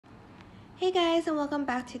Hey guys, and welcome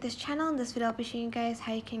back to this channel. In this video I'll be showing you guys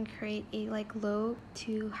how you can create a low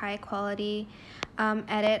to high quality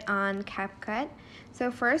edit on CapCut. So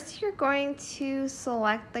first you're going to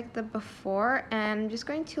select the before, and I'm just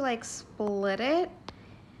going to split it,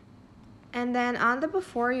 and then on the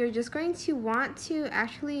before you're just going to want to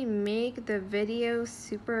actually make the video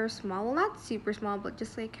super small. Well, not super small, but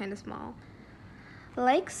just kind of small,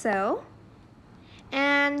 like so.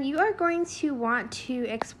 And you are going to want to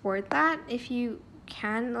export that. If you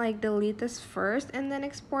can, delete this first and then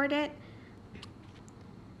export it,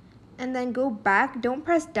 and then go back. Don't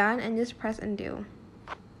press done and just press undo.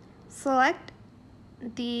 Select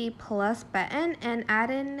the plus button and add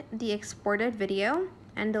in the exported video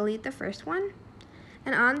and delete the first one.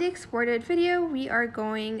 And on the exported video we are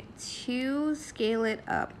going to scale it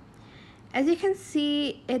up. As you can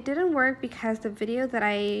see, it didn't work because the video that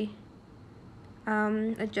I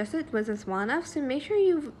adjusted wasn't small enough, so make sure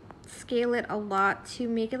you scale it a lot to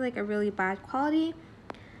make it a really bad quality.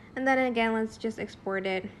 And then again, let's just export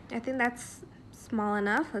it. I think that's small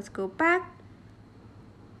enough. Let's go back,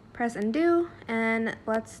 press undo, and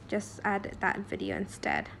let's just add that video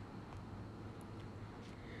instead.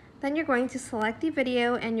 Then you're going to select the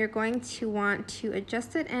video and you're going to want to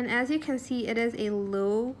adjust it, and as you can see, it is a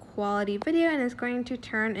low quality video and it's going to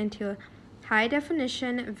turn into a high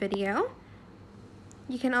definition video.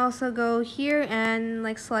 You can also go here and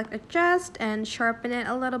select adjust and sharpen it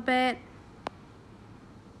a little bit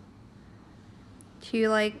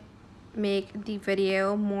to make the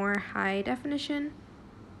video more high definition.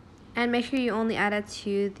 And make sure you only add it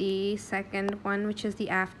to the second one, which is the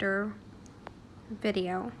after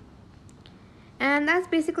video. And that's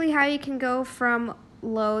basically how you can go from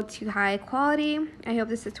low to high quality. I hope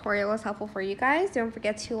this tutorial was helpful for you guys. Don't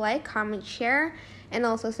forget to like, comment, share, and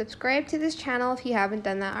also subscribe to this channel if you haven't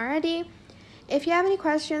done that already. If you have any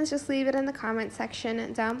questions, just leave it in the comment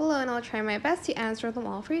section down below and I'll try my best to answer them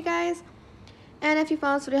all for you guys. And if you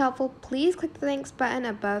found this video helpful, please click the thanks button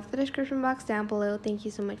above the description box down below. Thank you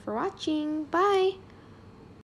so much for watching. Bye!